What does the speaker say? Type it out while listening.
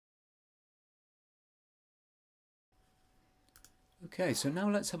Okay, so now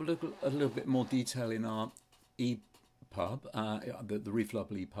let's have a little bit more detail in our ePub, the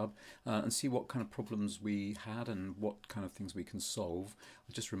Reflowable ePub, and see what kind of problems we had and what kind of things we can solve.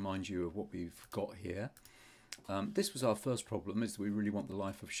 I'll just remind you of what we've got here. This was our first problem, is that we really want the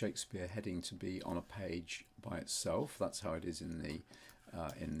Life of Shakespeare heading to be on a page by itself. That's how it is in the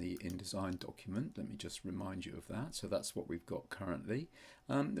InDesign document. Let me just remind you of that. So that's what we've got currently.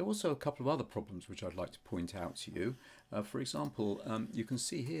 There are also a couple of other problems which I'd like to point out to you. For example, you can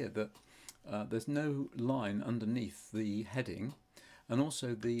see here that there's no line underneath the heading, and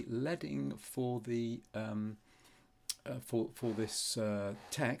also the leading for the for this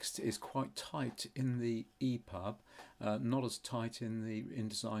text is quite tight in the ePub, not as tight in the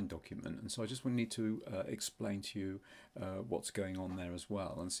InDesign document, and so I just need to explain to you what's going on there as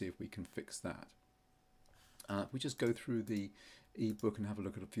well and see if we can fix that. We just go through the eBook and have a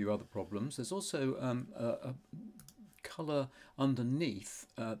look at a few other problems. There's also a colour underneath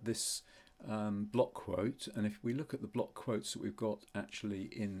this block quote, and if we look at the block quotes that we've got actually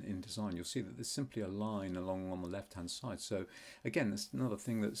in InDesign, you'll see that there's simply a line along on the left hand side. So again, that's another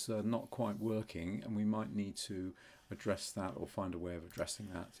thing that's not quite working, and we might need to address that or find a way of addressing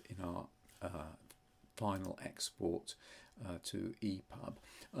that in our final export to ePub.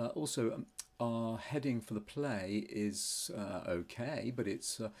 Also, our heading for the play is okay, but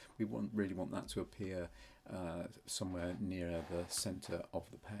it's we really want that to appear somewhere nearer the centre of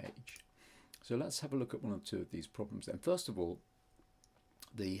the page. So let's have a look at one or two of these problems then. First of all,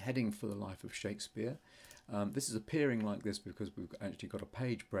 the heading for the Life of Shakespeare. This is appearing like this because we've actually got a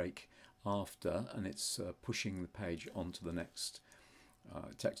page break after, and it's pushing the page onto the next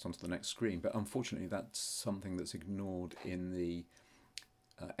text onto the next screen. But unfortunately, that's something that's ignored in the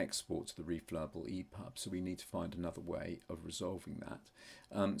export to the Reflowable ePub, so we need to find another way of resolving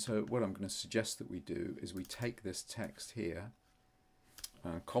that. So what I'm going to suggest that we do is we take this text here,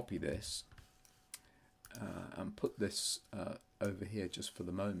 copy this, and put this over here just for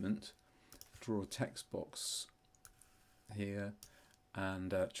the moment, draw a text box here,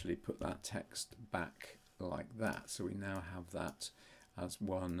 and actually put that text back like that. So we now have that as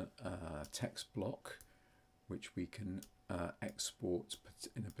one text block, which we can export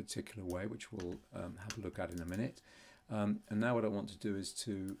in a particular way, which we'll have a look at in a minute. And now what I want to do is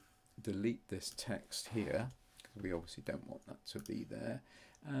to delete this text here, because we obviously don't want that to be there,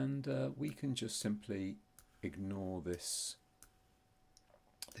 and we can just simply ignore this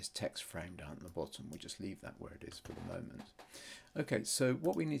text frame down at the bottom. We'll just leave that where it is for the moment. Okay, so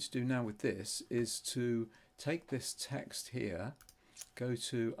what we need to do now with this is to take this text here, go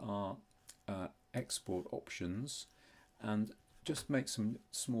to our export options, and just make some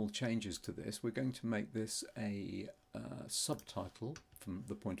small changes to this. We're going to make this a subtitle from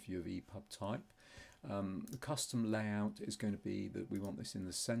the point of view of ePub type. The custom layout is going to be that we want this in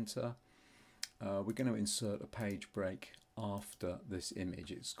the center. We're going to insert a page break after this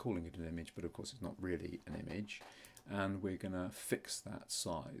image. It's calling it an image, but of course it's not really an image. And we're going to fix that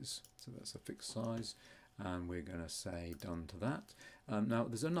size. So that's a fixed size, and we're going to say done to that. Now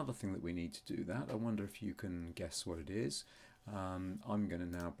there's another thing that we need to do that. I wonder if you can guess what it is. I'm going to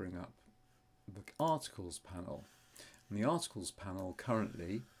now bring up the articles panel. And the articles panel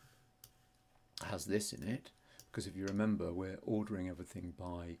currently has this in it, because if you remember, we're ordering everything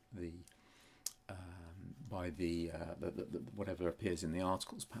by the whatever appears in the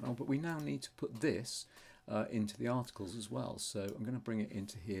articles panel, but we now need to put this into the articles as well. So I'm going to bring it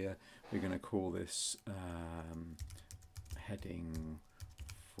into here. We're going to call this heading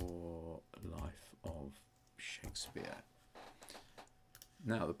for Life of Shakespeare.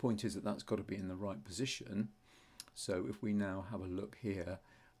 Now the point is that that's got to be in the right position. So if we now have a look here,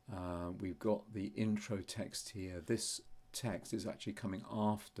 we've got the intro text here. This text is actually coming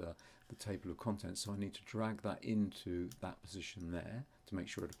after the table of contents, so I need to drag that into that position there to make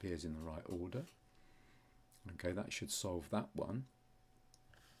sure it appears in the right order. Okay, that should solve that one.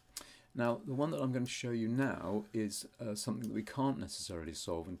 Now the one that I'm going to show you now is something that we can't necessarily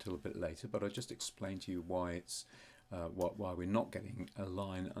solve until a bit later, but I'll just explain to you why it's why we're not getting a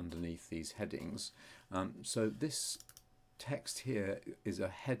line underneath these headings. So this text here is a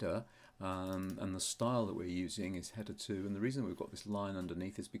header, and the style that we're using is header 2, and the reason we've got this line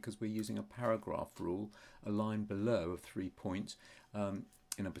underneath is because we're using a paragraph rule, a line below of 3 points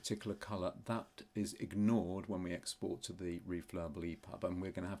in a particular colour. That is ignored when we export to the Reflowable ePub, and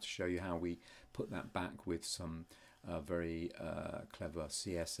we're going to have to show you how we put that back with some very clever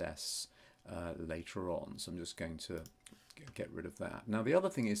CSS later on. So I'm just going to get rid of that. Now the other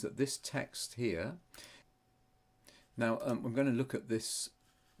thing is that this text here, now I'm going to look at this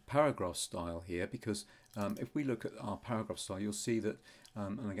paragraph style here, because if we look at our paragraph style, you'll see that,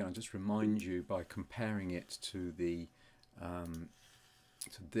 and again I'll just remind you by comparing it to the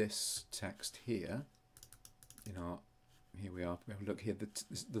to this text here in our, here we are, we have a look here,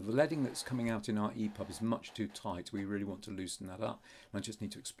 the leading that's coming out in our ePub is much too tight. We really want to loosen that up, and I just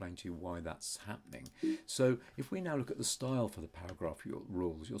need to explain to you why that's happening. So if we now look at the style for the paragraph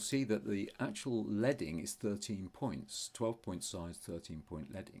rules, you'll see that the actual leading is 13 points, 12 point size, 13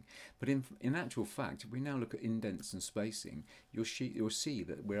 point leading. But in actual fact, if we now look at indents and spacing, you'll see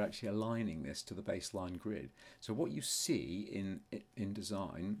that we're actually aligning this to the baseline grid. So what you see in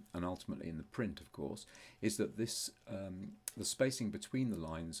InDesign, and ultimately in the print of course, is that this the spacing between the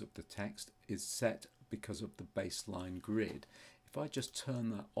lines of the text is set because of the baseline grid. If I just turn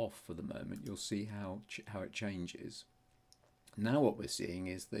that off for the moment, you'll see how it changes. Now what we're seeing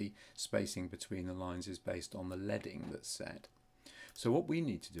is the spacing between the lines is based on the leading that's set. So what we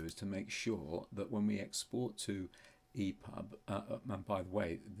need to do is to make sure that when we export to ePub, and by the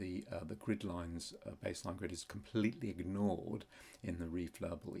way, the grid lines baseline grid is completely ignored in the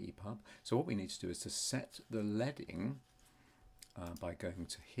Reflowable ePub. So what we need to do is to set the leading by going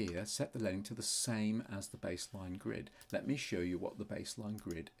to here, set the leading to the same as the baseline grid. Let me show you what the baseline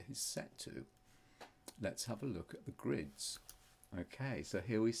grid is set to. Let's have a look at the grids. Okay, so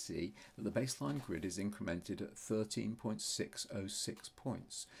here we see that the baseline grid is incremented at 13.606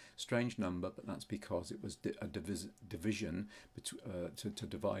 points. Strange number, but that's because it was a division to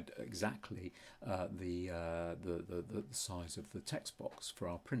divide exactly the size of the text box for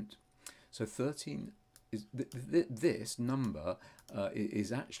our print. So 13 is this number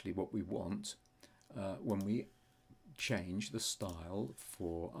is actually what we want when we change the style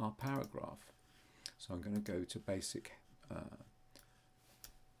for our paragraph. So I'm going to go to basic.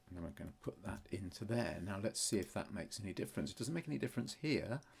 And then we're going to put that into there. Now let's see if that makes any difference. It doesn't make any difference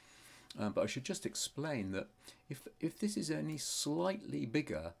here, but I should just explain that if this is any slightly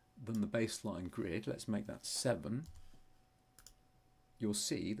bigger than the baseline grid, let's make that 7, you'll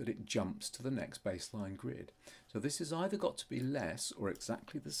see that it jumps to the next baseline grid. So this has either got to be less or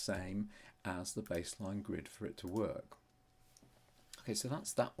exactly the same as the baseline grid for it to work. Okay, so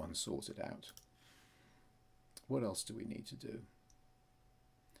that's that one sorted out. What else do we need to do?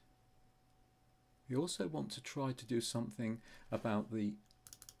 We also want to try to do something about the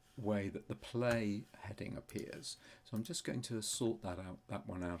way that the play heading appears. So I'm just going to sort that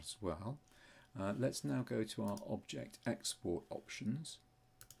one out as well. Let's now go to our object export options.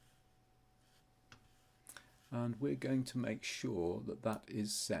 And we're going to make sure that that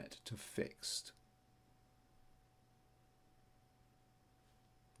is set to fixed.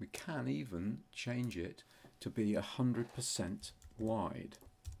 We can even change it to be 100% wide.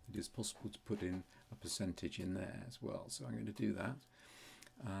 It is possible to put in a percentage in there as well. So I'm going to do that,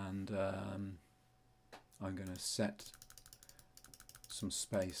 and I'm going to set some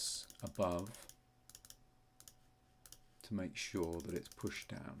space above to make sure that it's pushed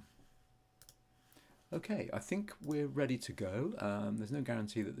down. Okay, I think we're ready to go. There's no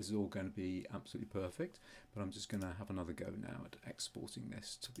guarantee that this is all going to be absolutely perfect, but I'm just going to have another go now at exporting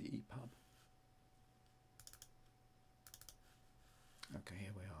this to the ePub. Okay,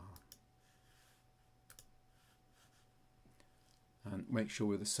 here we are. And make sure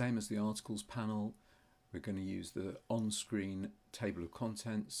we're the same as the articles panel. We're going to use the on-screen table of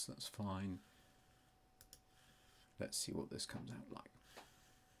contents. That's fine. Let's see what this comes out like.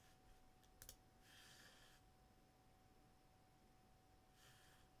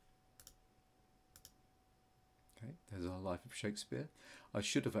 Okay, there's our Life of Shakespeare. I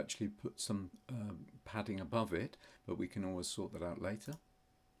should have actually put some padding above it, but we can always sort that out later.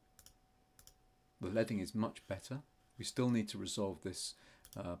 The leading is much better. We still need to resolve this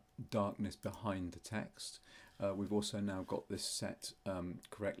darkness behind the text. We've also now got this set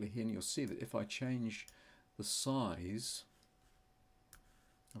correctly here, and you'll see that if I change the size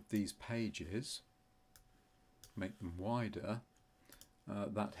of these pages, make them wider,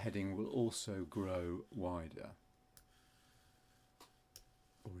 that heading will also grow wider,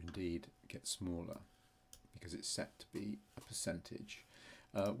 or indeed get smaller, because it's set to be a percentage.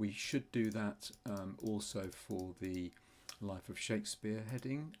 We should do that also for the Life of Shakespeare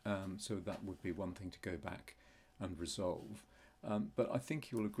heading, so that would be one thing to go back and resolve. But I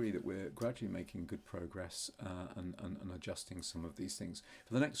think you'll agree that we're gradually making good progress and adjusting some of these things.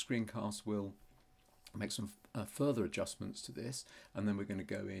 For the next screencast, we'll make some further adjustments to this, and then we're going to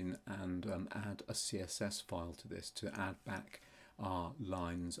go in and add a CSS file to this to add back our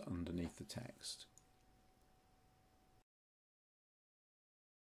lines underneath the text.